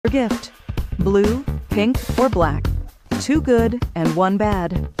gift. Blue, pink, or black. 2 good and 1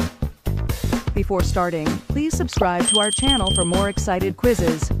 bad. Before starting, please subscribe to our channel for more excited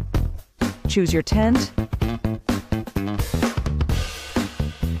quizzes. Choose your tent.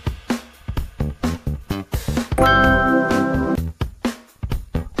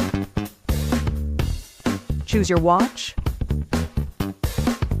 Choose your watch.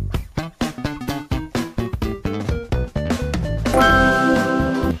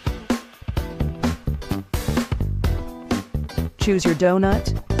 Choose your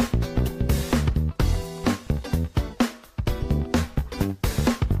donut.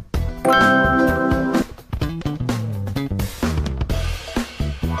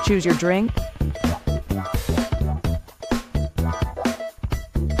 Choose your drink.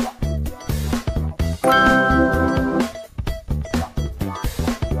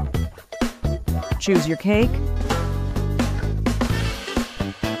 Choose your cake.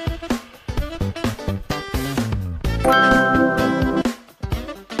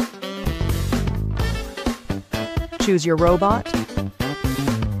 Choose your robot.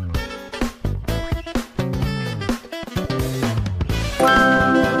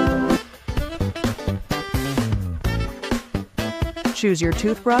 Choose your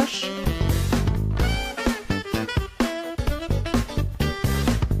toothbrush.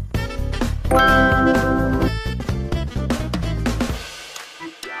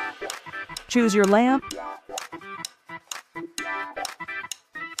 Choose your lamp.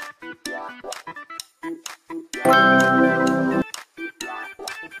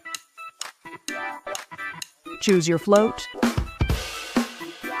 Choose your float.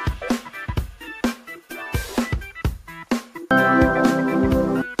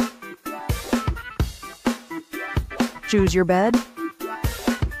 Choose your bed.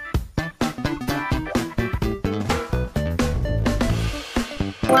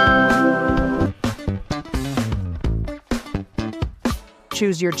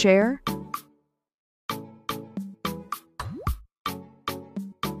 Choose your chair.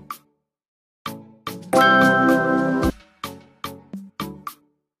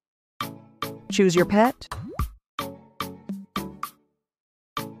 Choose your pet.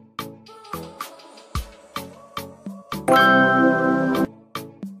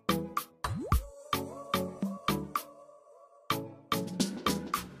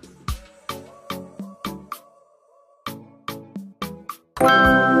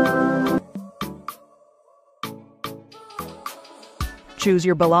 Choose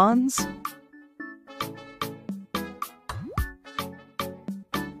your ballons.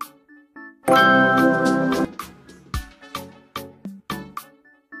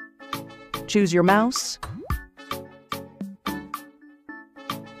 Choose your mouse.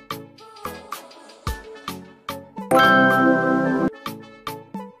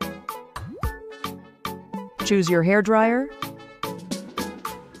 Choose your hairdryer.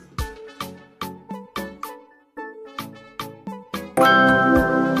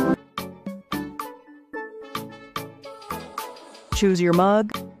 Choose your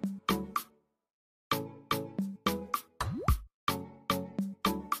mug.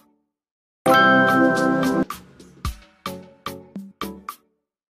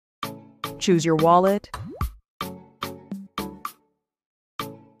 Choose your wallet.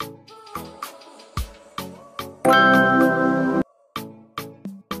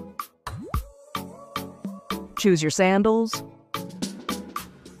 Choose your sandals.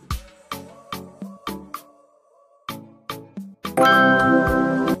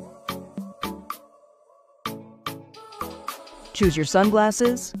 Choose your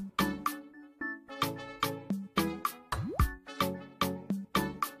sunglasses.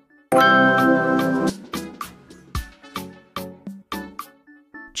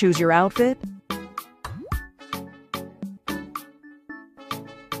 Choose your outfit.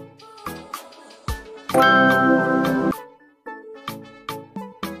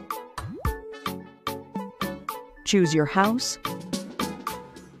 Choose your house.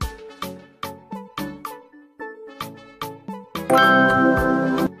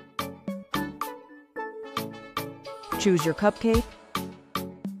 Choose your cupcake.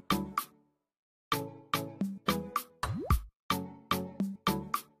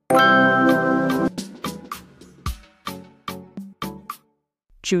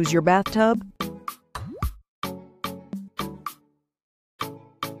 Choose your bathtub.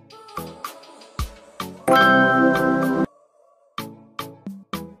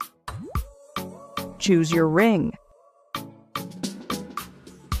 Choose your ring.